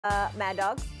Mad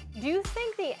Dog, do you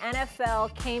think the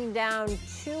NFL came down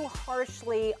too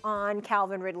harshly on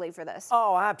Calvin Ridley for this?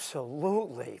 Oh,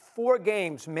 absolutely. 4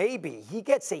 games, maybe. He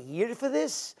gets a year for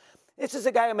this? This is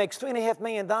a guy who makes $3.5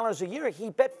 million a year. He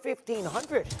bet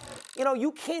 $1,500. You know,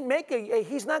 you can't make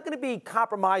he's not going to be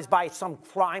compromised by some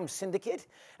crime syndicate.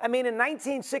 I mean, in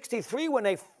 1963, when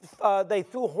they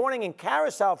threw Horning and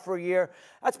Karras out for a year,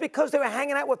 that's because they were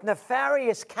hanging out with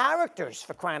nefarious characters,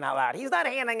 for crying out loud. He's not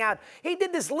hanging out. He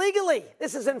did this legally.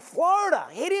 This is in Florida.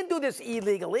 He didn't do this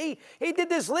illegally. He did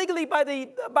this legally by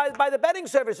the betting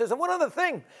services. And one other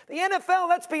thing, the NFL,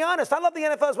 let's be honest, I love the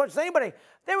NFL as much as anybody.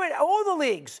 They're in all the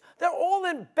leagues. They're all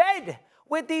in bed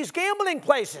with these gambling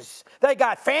places. They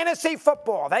got fantasy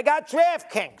football. They got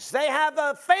DraftKings. They have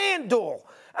a FanDuel.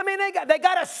 I mean, they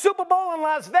got a Super Bowl in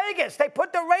Las Vegas. They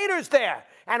put the Raiders there.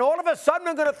 And all of a sudden,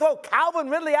 they're going to throw Calvin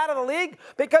Ridley out of the league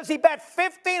because he bet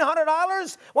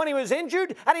 $1,500 when he was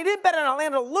injured. And he didn't bet on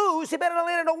Atlanta to lose. He bet on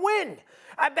Atlanta to win.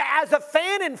 As a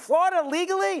fan in Florida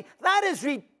legally, that is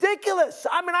ridiculous.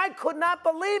 I mean, I could not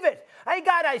believe it. All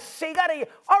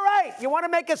right, you want to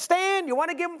make a stand? You want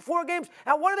to give him 4 games?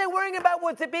 And what are they worrying about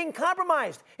with it being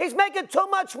compromised? He's making too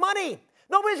much money.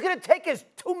 Nobody's going to take his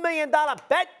 $2 million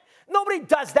bet. Nobody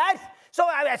does that. So,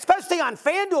 especially on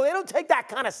FanDuel, they don't take that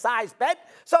kind of size bet.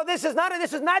 So this is not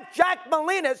Jack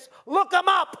Molinas. Look him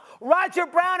up. Roger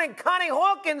Brown and Connie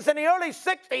Hawkins in the early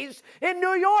 60s in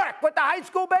New York with the high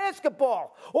school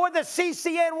basketball. Or the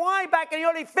CCNY back in the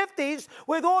early 50s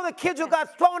with all the kids who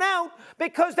got thrown out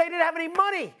because they didn't have any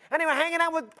money. And they were hanging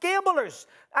out with gamblers.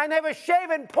 And they were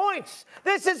shaving points.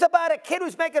 This is about a kid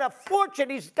who's making a fortune.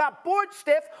 He's got bored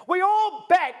stiff. We all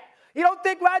bet. You don't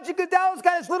think Roger Goodell's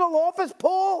got his little office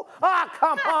pool? Oh,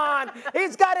 come on.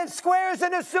 He's got his squares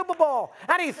in the Super Bowl,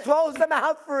 and he throws them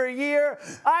out for a year.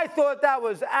 I thought that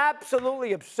was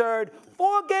absolutely absurd.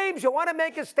 4 games, you want to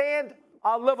make a stand?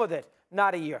 I'll live with it.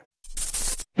 Not a year.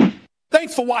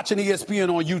 Thanks for watching ESPN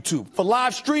on YouTube. For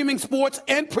live streaming sports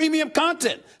and premium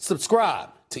content,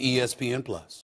 subscribe to ESPN+.